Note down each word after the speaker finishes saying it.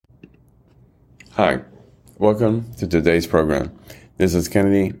Hi, welcome to today's program. This is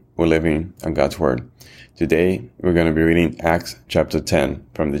Kennedy. We're living on God's Word. Today, we're going to be reading Acts chapter 10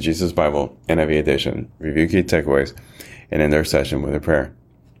 from the Jesus Bible NIV edition, review key takeaways, and end our session with a prayer.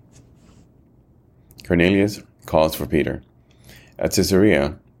 Cornelius calls for Peter. At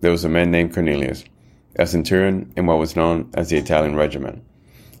Caesarea, there was a man named Cornelius, a centurion in what was known as the Italian regiment.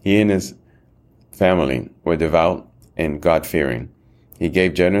 He and his family were devout and God-fearing. He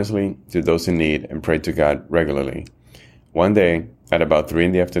gave generously to those in need and prayed to God regularly. One day, at about 3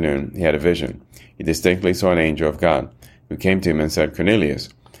 p.m, he had a vision. He distinctly saw an angel of God, who came to him and said, "Cornelius."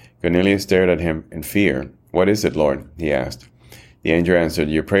 Cornelius stared at him in fear. "What is it, Lord?" he asked. The angel answered,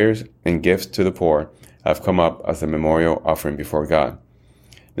 "Your prayers and gifts to the poor have come up as a memorial offering before God.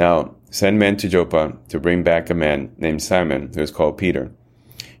 Now, send men to Joppa to bring back a man named Simon, who is called Peter.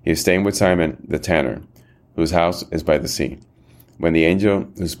 He is staying with Simon the tanner, whose house is by the sea." When the angel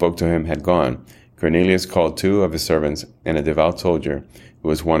who spoke to him had gone, Cornelius called 2 of his servants and a devout soldier who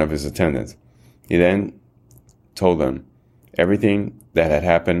was one of his attendants. He then told them everything that had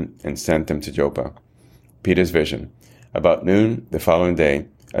happened and sent them to Joppa. Peter's vision. About noon the following day,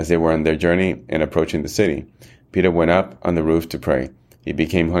 as they were on their journey and approaching the city, Peter went up on the roof to pray. He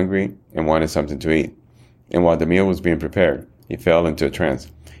became hungry and wanted something to eat. And while the meal was being prepared, he fell into a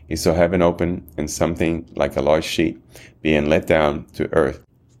trance. He saw heaven open and something like a large sheet being let down to earth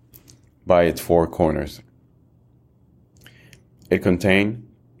by its 4 corners. It contained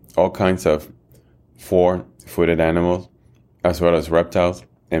all kinds of 4-footed animals, as well as reptiles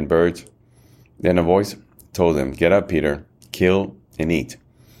and birds. Then a voice told him, "Get up, Peter, kill and eat."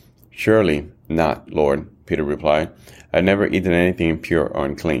 "Surely not, Lord," Peter replied. "I've never eaten anything impure or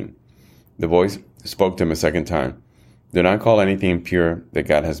unclean." The voice spoke to him a second time. "Do not call anything impure that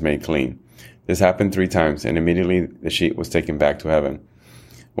God has made clean." This happened 3 times, and immediately the sheet was taken back to heaven.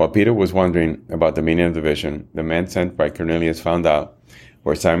 While Peter was wondering about the meaning of the vision, the man sent by Cornelius found out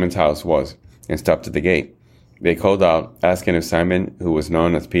where Simon's house was and stopped at the gate. They called out, asking if Simon, who was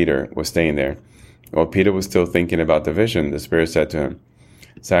known as Peter, was staying there. While Peter was still thinking about the vision, the Spirit said to him,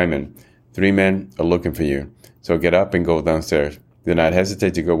 "Simon, 3 men are looking for you, so get up and go downstairs. Do not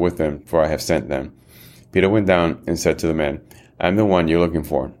hesitate to go with them, for I have sent them." Peter went down and said to the men, "I'm the one you're looking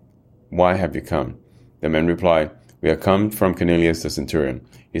for. Why have you come?" The men replied, "We have come from Cornelius the centurion.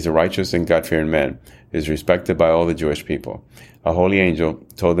 He's a righteous and God-fearing man. He is respected by all the Jewish people. A holy angel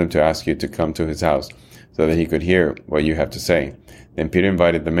told him to ask you to come to his house so that he could hear what you have to say." Then Peter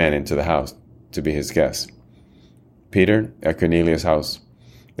invited the men into the house to be his guests. Peter at Cornelius' house.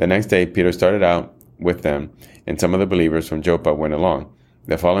 The next day, Peter started out with them, and some of the believers from Joppa went along.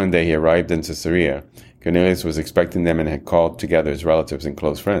 The following day, he arrived in Caesarea. Cornelius was expecting them and had called together his relatives and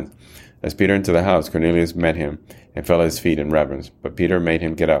close friends. As Peter entered the house, Cornelius met him and fell at his feet in reverence. But Peter made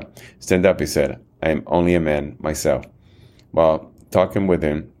him get up. "Stand up," he said. "I am only a man myself." While talking with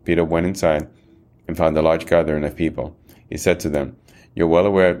him, Peter went inside and found a large gathering of people. He said to them, "You're well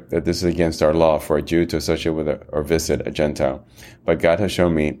aware that this is against our law for a Jew to associate with or visit a Gentile. But God has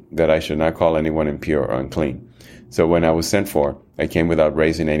shown me that I should not call anyone impure or unclean. So when I was sent for, I came without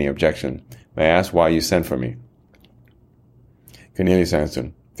raising any objection. May I ask why you sent for me?" Cornelius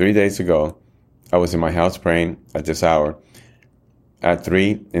answered, 3 days ago, I was in my house praying at this hour. At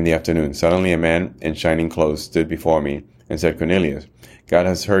 3 p.m, suddenly a man in shining clothes stood before me and said, "Cornelius, God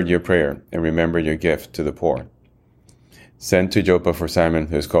has heard your prayer and remembered your gift to the poor. Send to Joppa for Simon,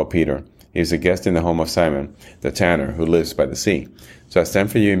 who is called Peter. He is a guest in the home of Simon, the tanner, who lives by the sea." So I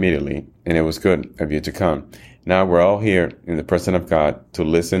sent for you immediately, and it was good of you to come. Now we're all here in the presence of God to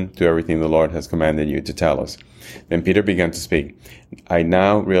listen to everything the Lord has commanded you to tell us. Then Peter began to speak. "I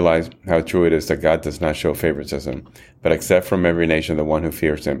now realize how true it is that God does not show favoritism, but accepts from every nation the one who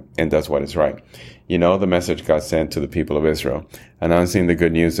fears him and does what is right. You know the message God sent to the people of Israel, announcing the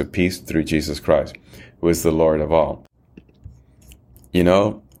good news of peace through Jesus Christ, who is the Lord of all. You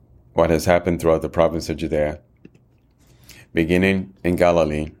know what has happened throughout the province of Judea, beginning in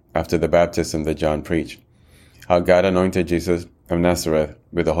Galilee after the baptism that John preached, how God anointed Jesus of Nazareth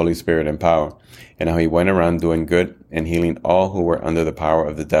with the Holy Spirit and power, and how he went around doing good and healing all who were under the power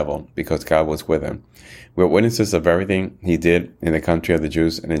of the devil, because God was with him. We are witnesses of everything he did in the country of the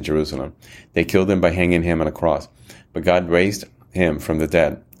Jews and in Jerusalem. They killed him by hanging him on a cross, but God raised him from the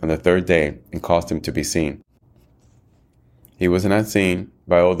dead on the 3rd day and caused him to be seen. He was not seen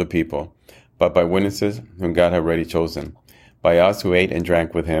by all the people, but by witnesses whom God had already chosen, by us who ate and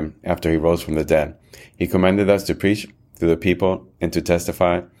drank with him after he rose from the dead. He commanded us to preach to the people and to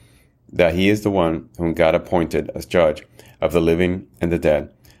testify that he is the one whom God appointed as judge of the living and the dead.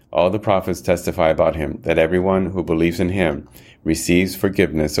 All the prophets testify about him, that everyone who believes in him receives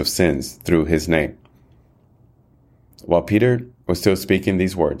forgiveness of sins through his name. While Peter was still speaking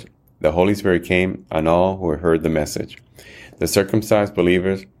these words, the Holy Spirit came on all who heard the message. The circumcised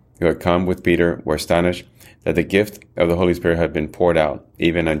believers who had come with Peter were astonished that the gift of the Holy Spirit had been poured out,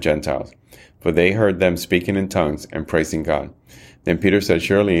 even on Gentiles, for they heard them speaking in tongues and praising God. Then Peter said,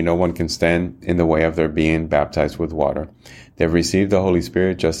 surely no one can stand in the way of their being baptized with water. They have received the Holy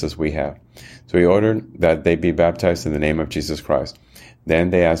Spirit just as we have. So he ordered that they be baptized in the name of Jesus Christ.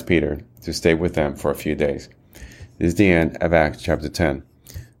 Then they asked Peter to stay with them for a few days. This is the end of Acts chapter 10.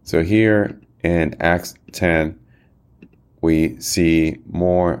 So here in Acts 10, we see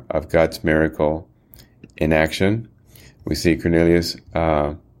more of God's miracle in action. We see Cornelius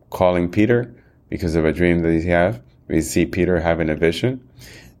calling Peter because of a dream that he had. We see Peter having a vision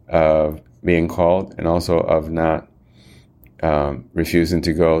of being called and also of not refusing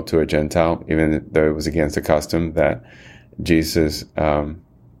to go to a Gentile, even though it was against the custom that Jesus had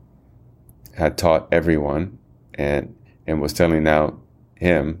taught everyone, and was telling out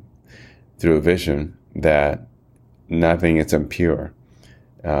him through a vision that nothing is impure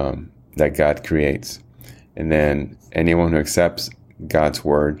that God creates. And then anyone who accepts God's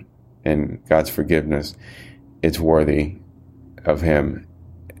word and God's forgiveness, it's worthy of him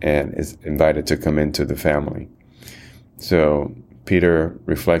and is invited to come into the family. So Peter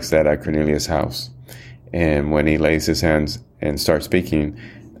reflects that at Cornelius' house. And when he lays his hands and starts speaking,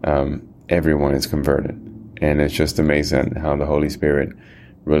 everyone is converted. And it's just amazing how the Holy Spirit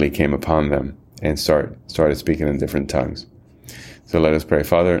really came upon them and started speaking in different tongues. So let us pray.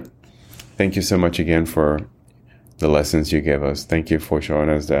 Father, thank you so much again for the lessons you give us. Thank you for showing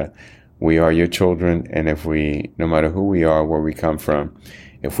us that we are your children, and if we, no matter who we are, where we come from,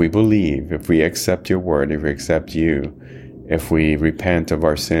 if we believe, if we accept your word, if we accept you, if we repent of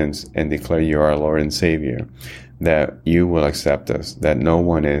our sins and declare you are our Lord and Savior, that you will accept us, that no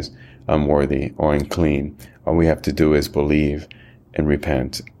one is unworthy or unclean. All we have to do is believe and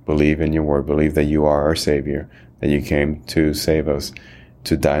repent, believe in your word, believe that you are our Savior, that you came to save us,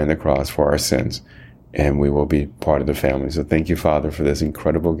 to die on the cross for our sins, and we will be part of the family. So thank you, Father, for this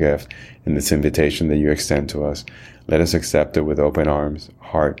incredible gift and this invitation that you extend to us. Let us accept it with open arms,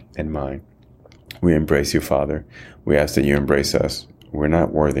 heart, and mind. We embrace you, Father. We ask that you embrace us. We're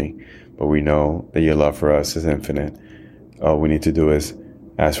not worthy, but we know that your love for us is infinite. All we need to do is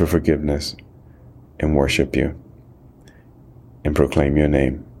ask for forgiveness and worship you and proclaim your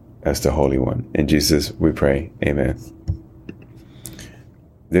name as the Holy One. In Jesus we pray. Amen.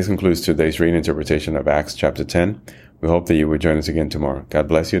 This concludes today's reading interpretation of Acts chapter 10. We hope that you will join us again tomorrow. God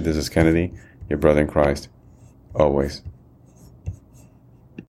bless you. This is Kennedy, your brother in Christ, always.